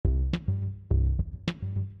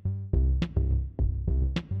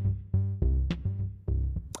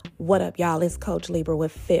What up, y'all? It's Coach Libra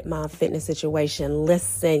with Fit Mom Fitness Situation.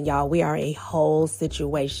 Listen, y'all, we are a whole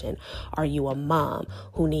situation. Are you a mom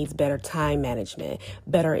who needs better time management,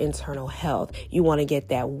 better internal health? You want to get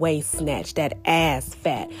that waist snatch, that ass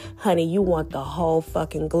fat. Honey, you want the whole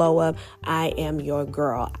fucking glow up? I am your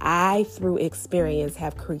girl. I, through experience,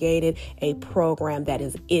 have created a program that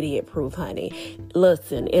is idiot-proof, honey.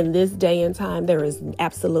 Listen, in this day and time, there is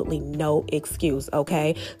absolutely no excuse,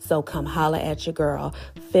 okay? So come holla at your girl.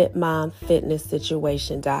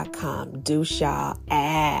 FitMomFitnessSituation.com. Deuce y'all.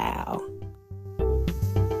 Ow.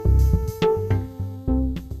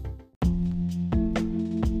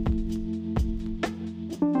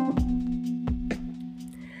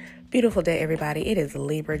 Beautiful day, everybody. It is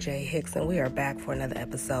Libra J. Hicks, and we are back for another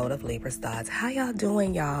episode of Libra's Thoughts. How y'all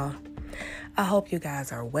doing, y'all? I hope you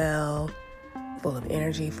guys are well, full of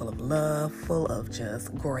energy, full of love, full of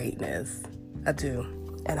just greatness. I do.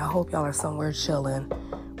 And I hope y'all are somewhere chilling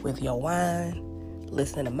with your wine,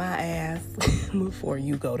 listening to my ass before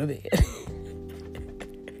you go to bed.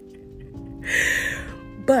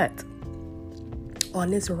 But on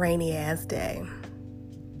this rainy ass day,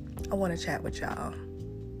 I want to chat with y'all.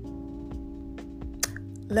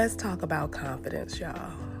 Let's talk about confidence,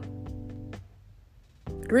 y'all.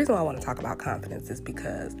 The reason why I want to talk about confidence is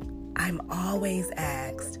because I'm always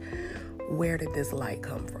asked, where did this light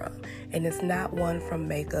come from? And it's not one from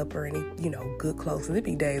makeup or any, good clothes. There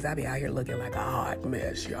be days I be out here looking like a hot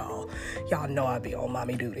mess, y'all. Y'all know I be on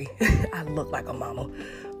mommy duty. I look like a mama.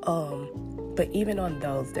 But even on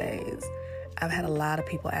those days, I've had a lot of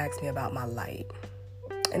people ask me about my light.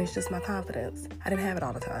 And it's just my confidence. I didn't have it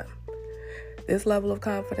all the time. This level of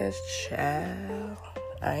confidence, child,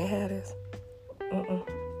 I ain't had this.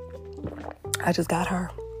 I just got her.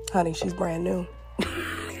 Honey, she's brand new.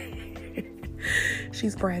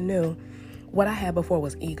 She's brand new. What I had before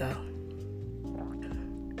was ego.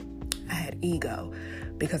 I had ego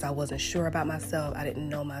because I wasn't sure about myself. I didn't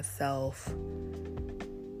know myself.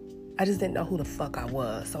 I just didn't know who the fuck I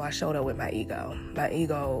was. So I showed up with my ego. My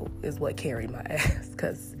ego is what carried my ass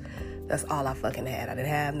because that's all I fucking had. I didn't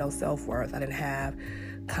have no self-worth. I didn't have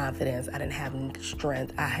confidence. I didn't have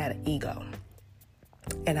strength. I had an ego.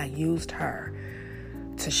 And I used her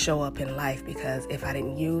to show up in life, because if I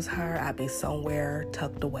didn't use her, I'd be somewhere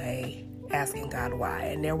tucked away asking God why.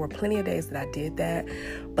 And there were plenty of days that I did that,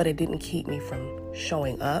 but it didn't keep me from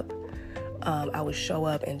showing up. I would show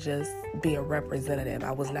up and just be a representative.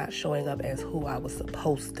 I was not showing up as who I was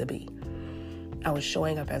supposed to be. I was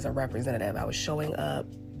showing up as a representative. I was showing up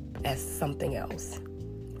as something else,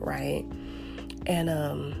 right? And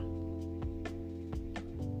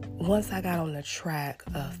once I got on the track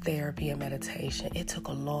of therapy and meditation, it took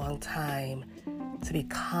a long time to be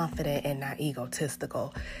confident and not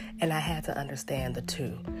egotistical. And I had to understand the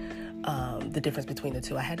two, the difference between the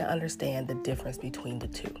two. I had to understand the difference between the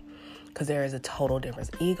two, because there is a total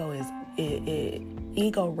difference. Ego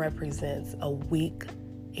represents a weak,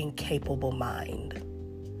 incapable mind,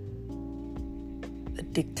 a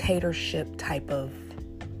dictatorship type of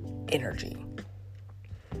energy.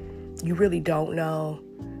 You really don't know,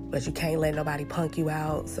 but you can't let nobody punk you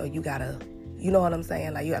out, so you gotta, you know what I'm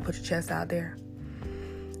saying? Like, you gotta put your chest out there.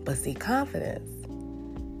 But see, confidence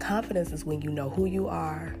is when you know who you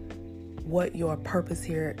are, what your purpose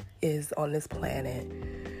here is on this planet,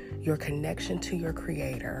 your connection to your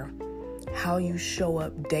creator, how you show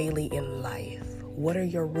up daily in life. What are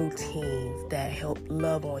your routines that help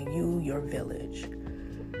love on you, your village?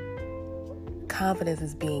 Confidence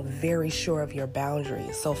is being very sure of your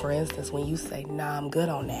boundaries. So for instance, when you say, nah, I'm good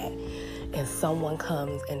on that, and someone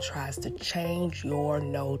comes and tries to change your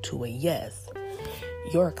no to a yes,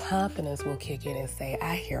 your confidence will kick in and say,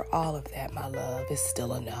 I hear all of that, my love, it's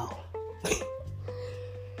still a no.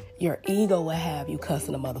 Your ego will have you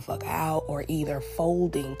cussing a motherfucker out or either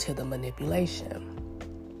folding to the manipulation.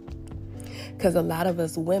 Because a lot of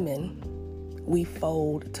us women, we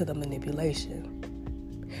fold to the manipulation.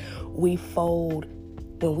 We fold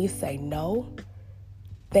when we say no.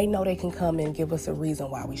 They know they can come and give us a reason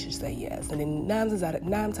why we should say yes. And then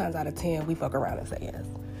 9 times out of 10, we fuck around and say yes.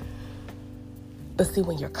 But see,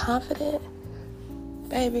 when you're confident,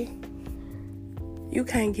 baby, you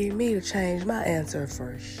can't get me to change my answer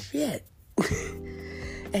for shit.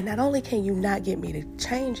 And not only can you not get me to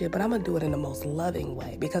change it, but I'm going to do it in the most loving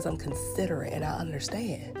way because I'm considerate and I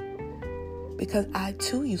understand. Because I,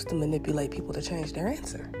 too, used to manipulate people to change their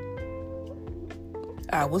answer.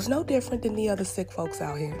 I was no different than the other sick folks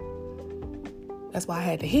out here. That's why I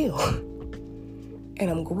had to heal. And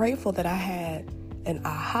I'm grateful that I had an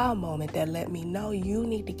aha moment that let me know you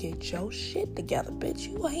need to get your shit together, bitch.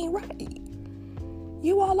 You ain't right.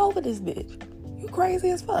 You all over this bitch. You crazy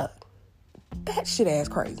as fuck. That shit ass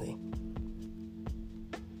crazy.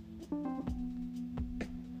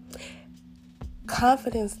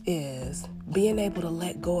 Confidence is being able to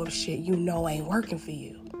let go of shit you know ain't working for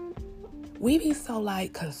you. We be so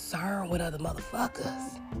like concerned with other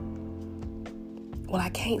motherfuckers. Well, I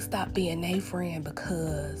can't stop being their friend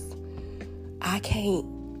because I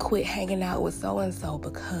can't quit hanging out with so-and-so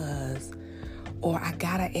because, or I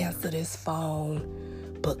gotta answer this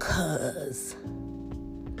phone because.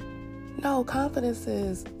 No, confidence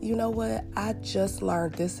is, you know what? I just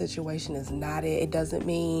learned this situation is not it. It doesn't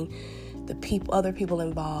mean other people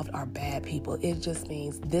involved are bad people. It just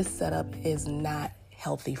means this setup is not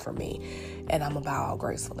healthy for me, and I'm about all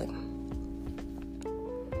gracefully.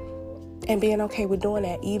 And being okay with doing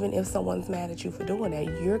that, even if someone's mad at you for doing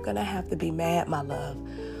that, you're gonna have to be mad, my love,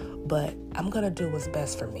 but I'm gonna do what's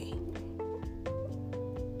best for me.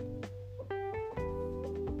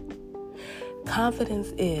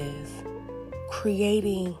 Confidence is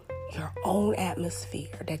creating your own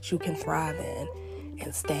atmosphere that you can thrive in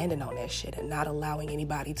and standing on that shit and not allowing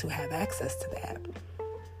anybody to have access to that.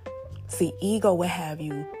 See, ego will have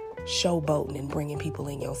you showboating and bringing people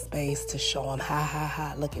in your space to show them,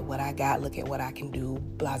 ha, look at what I got, look at what I can do,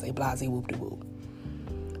 blase, whoop-de-whoop.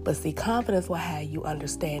 But see, confidence will have you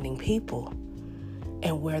understanding people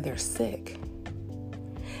and where they're sick.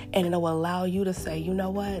 And it will allow you to say, you know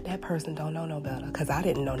what, that person don't know no better, because I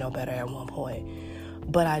didn't know no better at one point.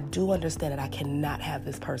 But I do understand that I cannot have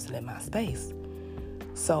this person in my space.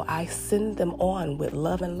 So I send them on with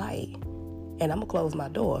love and light, and I'm going to close my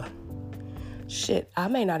door. Shit, I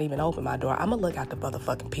may not even open my door. I'm going to look out the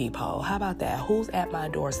motherfucking peephole. How about that? Who's at my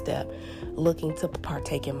doorstep looking to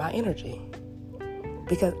partake in my energy?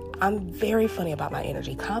 Because I'm very funny about my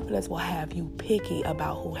energy. Confidence will have you picky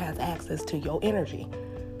about who has access to your energy.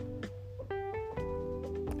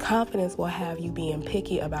 Confidence will have you being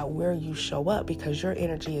picky about where you show up because your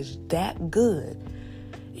energy is that good.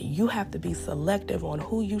 You have to be selective on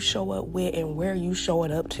who you show up with and where you show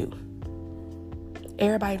it up to.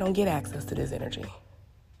 Everybody don't get access to this energy.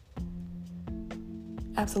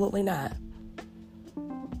 Absolutely not.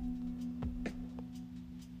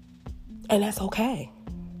 And that's okay.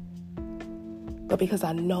 But because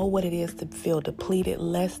I know what it is to feel depleted,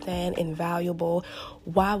 less than, invaluable,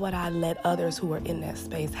 why would I let others who are in that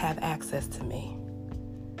space have access to me?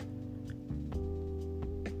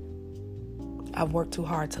 I've worked too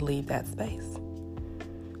hard to leave that space.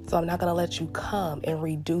 So I'm not going to let you come and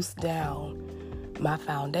reduce down my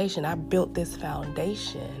foundation. I built this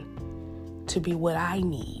foundation to be what I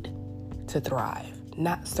need to thrive,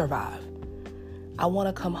 not survive. I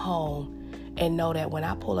want to come home and know that when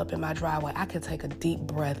I pull up in my driveway, I can take a deep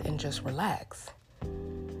breath and just relax.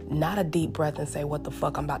 Not a deep breath and say, what the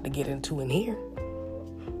fuck I'm about to get into in here.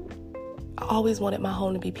 I always wanted my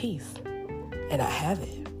home to be peace. And I have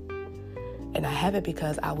it. And I have it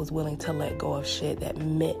because I was willing to let go of shit that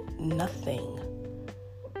meant nothing.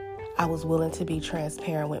 I was willing to be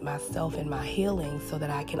transparent with myself and my healing so that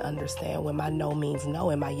I can understand when my no means no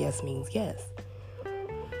and my yes means yes.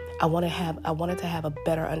 I wanted to have a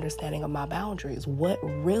better understanding of my boundaries. What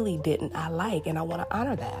really didn't I like? And I want to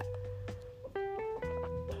honor that.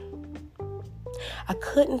 I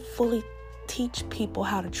couldn't fully teach people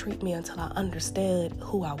how to treat me until I understood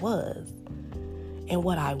who I was and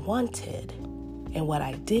what I wanted and what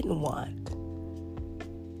I didn't want.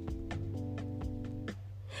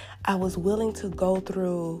 I was willing to go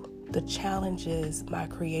through the challenges my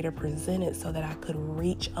Creator presented so that I could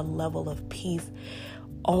reach a level of peace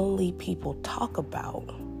only people talk about.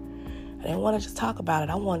 I didn't want to just talk about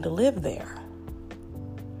it. I wanted to live there.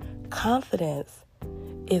 Confidence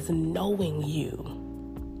is knowing you,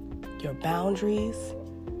 your boundaries,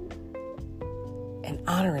 and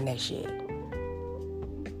honoring that shit.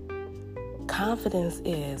 Confidence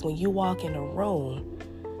is when you walk in a room,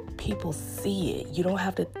 people see it. You don't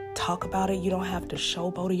have to talk about it. You don't have to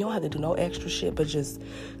showboat it. You don't have to do no extra shit, but just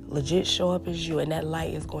legit show up as you, and that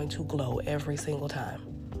light is going to glow every single time.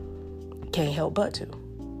 Can't help but to.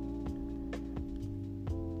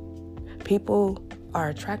 People are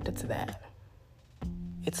attracted to that.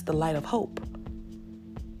 It's the light of hope.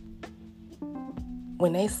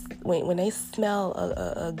 When they smell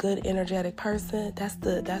a good energetic person, that's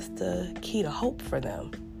the key to hope for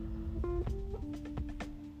them.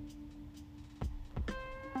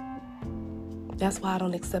 That's why I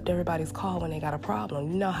don't accept everybody's call when they got a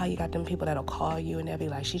problem. You know how you got them people that'll call you and they'll be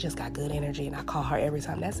like, she just got good energy, and I call her every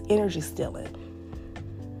time. That's energy stealing.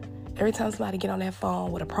 Every time somebody get on that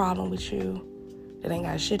phone with a problem with you that ain't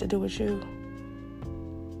got shit to do with you,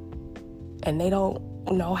 and they don't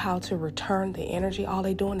know how to return the energy. All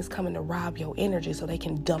they doing is coming to rob your energy so they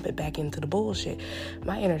can dump it back into the bullshit.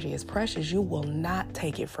 My energy is precious. You will not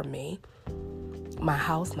take it from me, my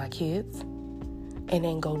house, my kids, and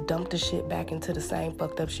then go dump the shit back into the same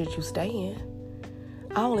fucked up shit you stay in.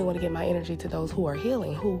 I only want to give my energy to those who are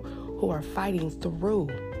healing, who are fighting through,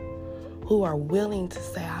 who are willing to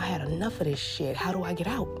say, I had enough of this shit. How do I get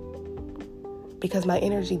out? Because my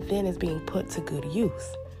energy then is being put to good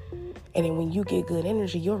use. And then when you get good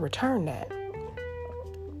energy, you'll return that.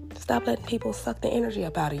 Stop letting people suck the energy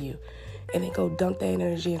up out of you and then go dump that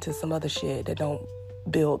energy into some other shit that don't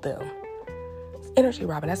build them. It's energy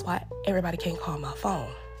robbing. That's why everybody can't call my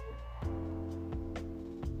phone.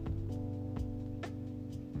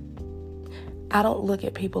 I don't look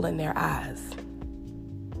at people in their eyes.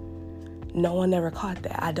 No one ever caught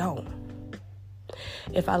that. I don't.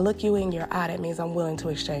 If I look you in your eye, that means I'm willing to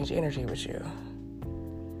exchange energy with you.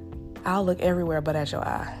 I'll look everywhere but at your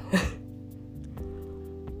eye.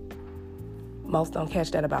 Most don't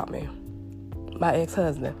catch that about me. My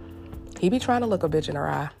ex-husband, he be trying to look a bitch in her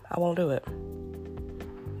eye. I won't do it.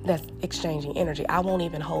 That's exchanging energy. I won't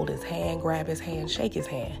even hold his hand, grab his hand, shake his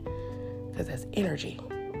hand, because that's energy.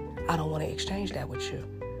 I don't want to exchange that with you.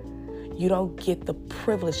 You don't get the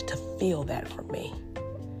privilege to feel that from me.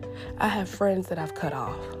 I have friends that I've cut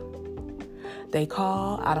off. They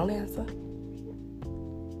call, I don't answer.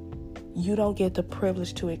 You don't get the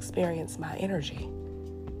privilege to experience my energy.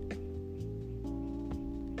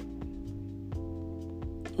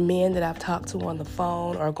 Men that I've talked to on the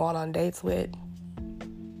phone or gone on dates with,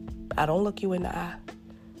 I don't look you in the eye.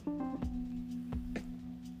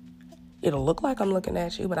 It'll look like I'm looking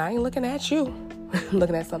at you, but I ain't looking at you. I'm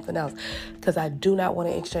looking at something else. Because I do not want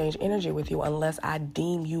to exchange energy with you unless I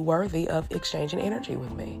deem you worthy of exchanging energy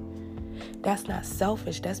with me. That's not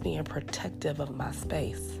selfish. That's being protective of my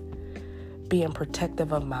space. Being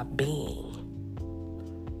protective of my being.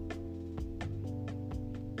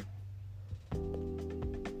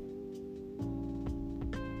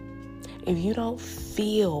 If you don't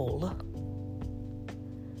feel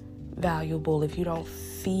valuable, if you don't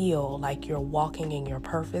feel like you're walking in your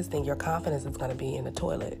purpose, then your confidence is going to be in the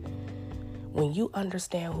toilet. When you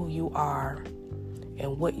understand who you are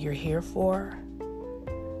and what you're here for,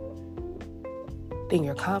 then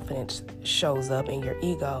your confidence shows up and your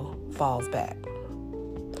ego falls back.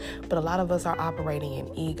 But a lot of us are operating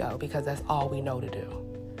in ego because that's all we know to do.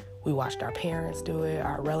 We watched our parents do it,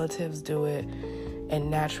 our relatives do it, and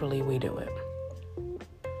naturally we do it.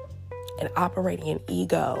 And operating in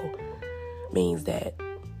ego means that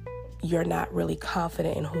you're not really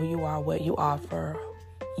confident in who you are, what you offer.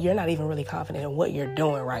 You're not even really confident in what you're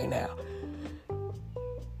doing right now.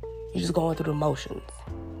 You're just going through the motions.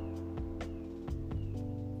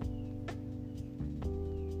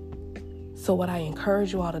 So what I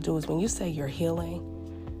encourage you all to do is when you say you're healing,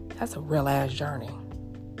 that's a real ass journey.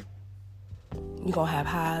 You're going to have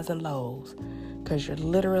highs and lows because you're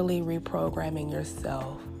literally reprogramming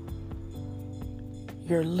yourself.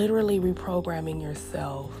 You're literally reprogramming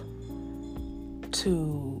yourself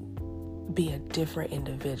to be a different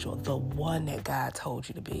individual, the one that God told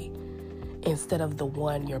you to be, instead of the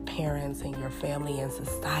one your parents and your family and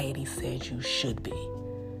society said you should be.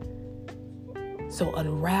 So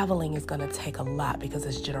unraveling is going to take a lot because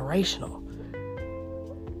it's generational.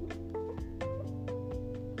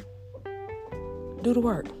 Do the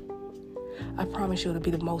work. I promise you it'll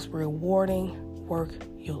be the most rewarding work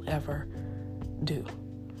you'll ever do.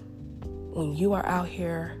 When you are out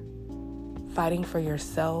here fighting for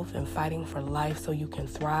yourself and fighting for life so you can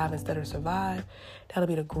thrive instead of survive, that'll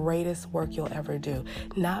be the greatest work you'll ever do.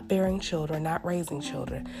 Not bearing children, not raising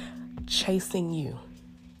children, chasing you,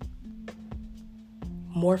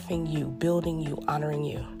 morphing you, building you, honoring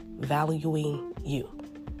you, valuing you.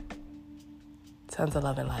 Tons of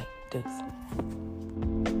love and light. Deuce.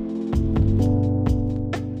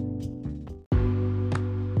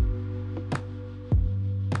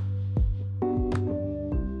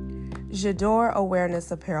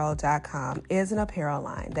 JadorAwarenessApparel.com is an apparel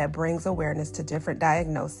line that brings awareness to different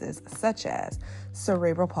diagnoses such as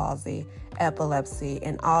cerebral palsy, epilepsy,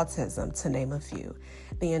 and autism, to name a few.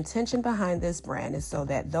 The intention behind this brand is so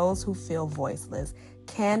that those who feel voiceless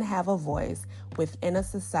can have a voice within a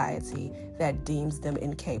society that deems them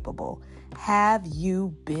incapable. Have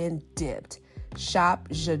you been dipped? Shop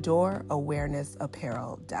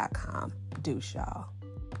JadorAwarenessApparel.com. Douche, y'all.